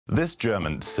This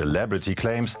German celebrity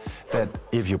claims that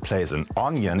if you place an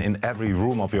onion in every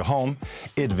room of your home,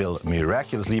 it will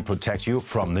miraculously protect you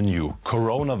from the new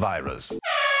coronavirus.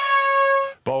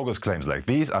 Bogus claims like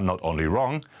these are not only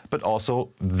wrong, but also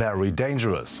very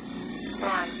dangerous.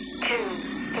 1,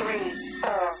 2, 3,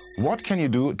 4. What can you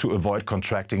do to avoid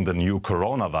contracting the new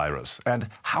coronavirus? And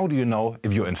how do you know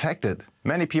if you're infected?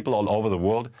 Many people all over the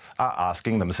world are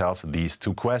asking themselves these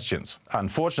two questions.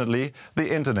 Unfortunately,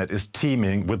 the internet is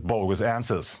teeming with bogus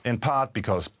answers, in part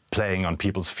because playing on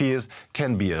people's fears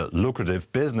can be a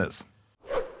lucrative business.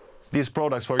 These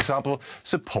products, for example,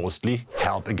 supposedly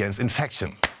help against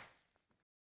infection.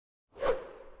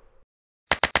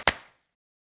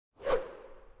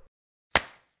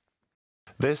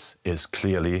 This is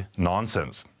clearly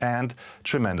nonsense and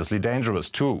tremendously dangerous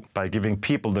too, by giving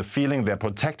people the feeling they're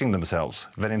protecting themselves,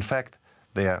 when in fact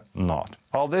they're not.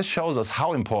 All this shows us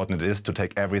how important it is to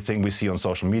take everything we see on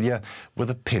social media with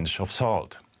a pinch of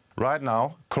salt. Right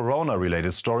now,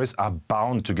 corona-related stories are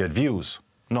bound to get views,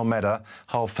 no matter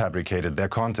how fabricated their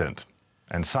content.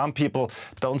 And some people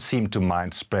don't seem to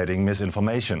mind spreading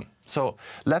misinformation. So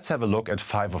let's have a look at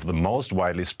 5 of the most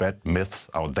widely spread myths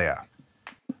out there.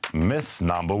 Myth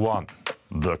number 1.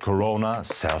 The Corona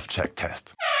self-check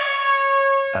test.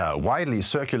 A widely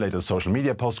circulated social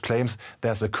media post claims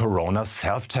there's a Corona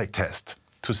self-check test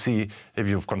to see if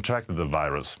you've contracted the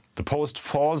virus. The post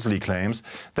falsely claims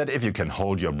that if you can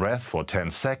hold your breath for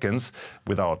 10 seconds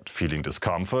without feeling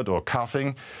discomfort or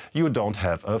coughing, you don't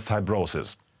have a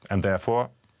fibrosis and therefore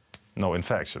no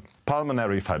infection.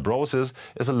 Pulmonary fibrosis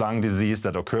is a lung disease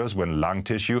that occurs when lung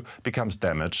tissue becomes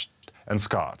damaged and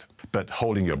scarred. But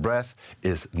holding your breath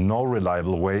is no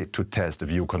reliable way to test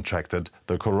if you contracted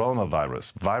the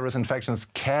coronavirus. Virus infections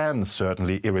can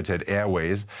certainly irritate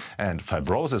airways, and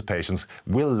fibrosis patients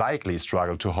will likely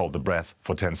struggle to hold the breath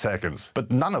for 10 seconds.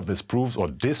 But none of this proves or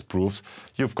disproves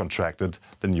you've contracted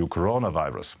the new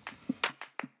coronavirus.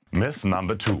 Myth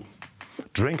number 2.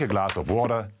 Drink a glass of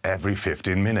water every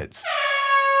 15 minutes.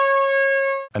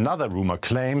 Another rumor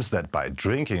claims that by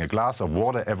drinking a glass of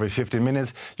water every 15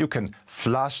 minutes, you can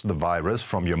flush the virus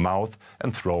from your mouth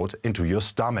and throw it into your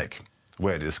stomach,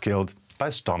 where it is killed by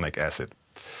stomach acid.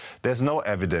 There's no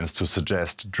evidence to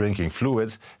suggest drinking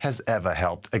fluids has ever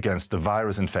helped against the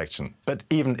virus infection. But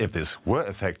even if this were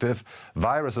effective,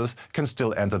 viruses can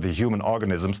still enter the human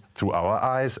organisms through our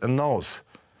eyes and nose.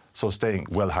 So staying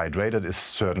well hydrated is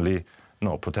certainly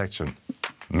no protection.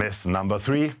 Myth number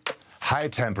 3. High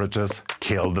temperatures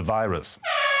kill the virus.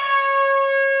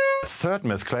 The third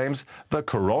myth claims the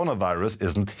coronavirus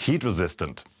isn't heat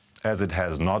resistant, as it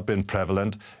has not been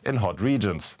prevalent in hot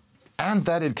regions, and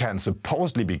that it can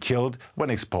supposedly be killed when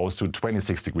exposed to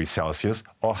 26 degrees Celsius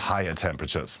or higher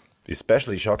temperatures.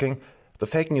 Especially shocking, the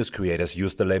fake news creators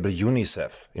use the label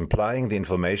UNICEF, implying the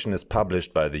information is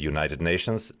published by the United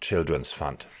Nations Children's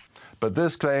Fund. But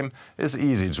this claim is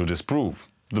easy to disprove.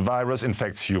 The virus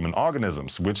infects human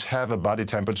organisms, which have a body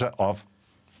temperature of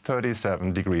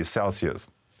 37 degrees Celsius.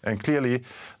 And clearly,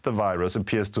 the virus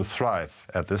appears to thrive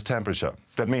at this temperature.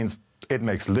 That means it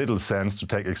makes little sense to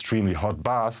take extremely hot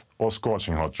baths or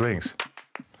scorching hot drinks.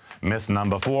 Myth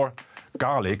number 4.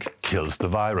 Garlic kills the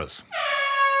virus.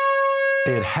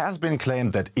 It has been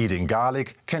claimed that eating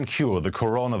garlic can cure the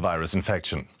coronavirus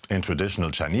infection. In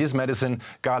traditional Chinese medicine,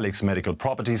 garlic's medical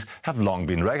properties have long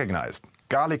been recognized.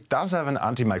 Garlic does have an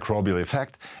antimicrobial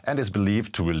effect and is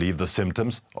believed to relieve the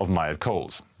symptoms of mild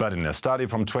colds. But in a study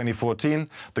from 2014,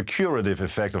 the curative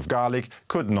effect of garlic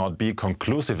could not be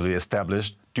conclusively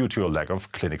established due to a lack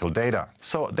of clinical data.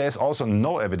 So there's also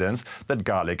no evidence that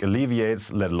garlic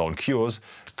alleviates, let alone cures,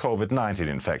 COVID-19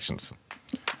 infections.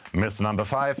 Myth number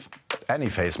 5. Any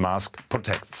face mask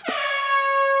protects.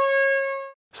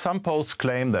 Some posts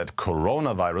claim that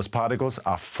coronavirus particles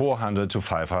are 400 to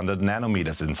 500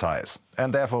 nanometers in size,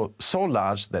 and therefore so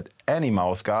large that any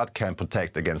mouthguard can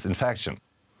protect against infection.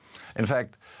 In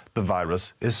fact, the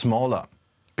virus is smaller,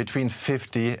 between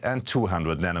 50 and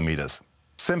 200 nanometers.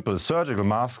 Simple surgical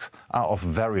masks are of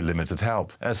very limited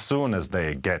help. As soon as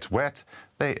they get wet,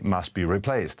 they must be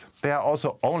replaced. They are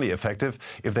also only effective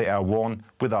if they are worn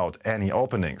without any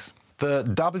openings. The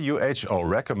WHO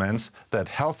recommends that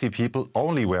healthy people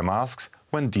only wear masks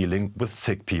when dealing with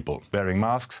sick people. Wearing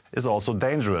masks is also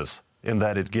dangerous in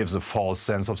that it gives a false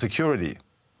sense of security.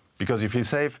 Because you feel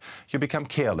safe, you become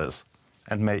careless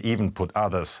and may even put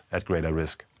others at greater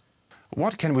risk.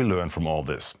 What can we learn from all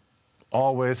this?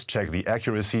 Always check the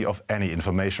accuracy of any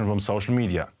information from social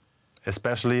media,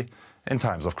 especially in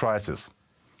times of crisis.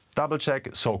 Double-check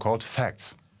so-called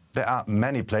facts. There are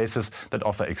many places that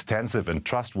offer extensive and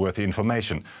trustworthy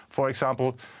information, for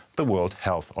example, the World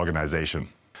Health Organization.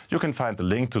 You can find the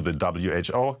link to the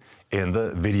WHO in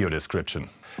the video description.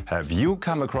 Have you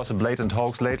come across a blatant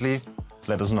hoax lately?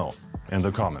 Let us know in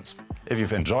the comments. If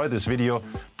you've enjoyed this video,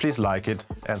 please like it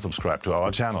and subscribe to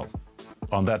our channel.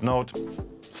 On that note,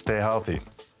 stay healthy.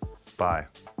 Bye.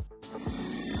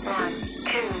 1,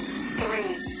 2.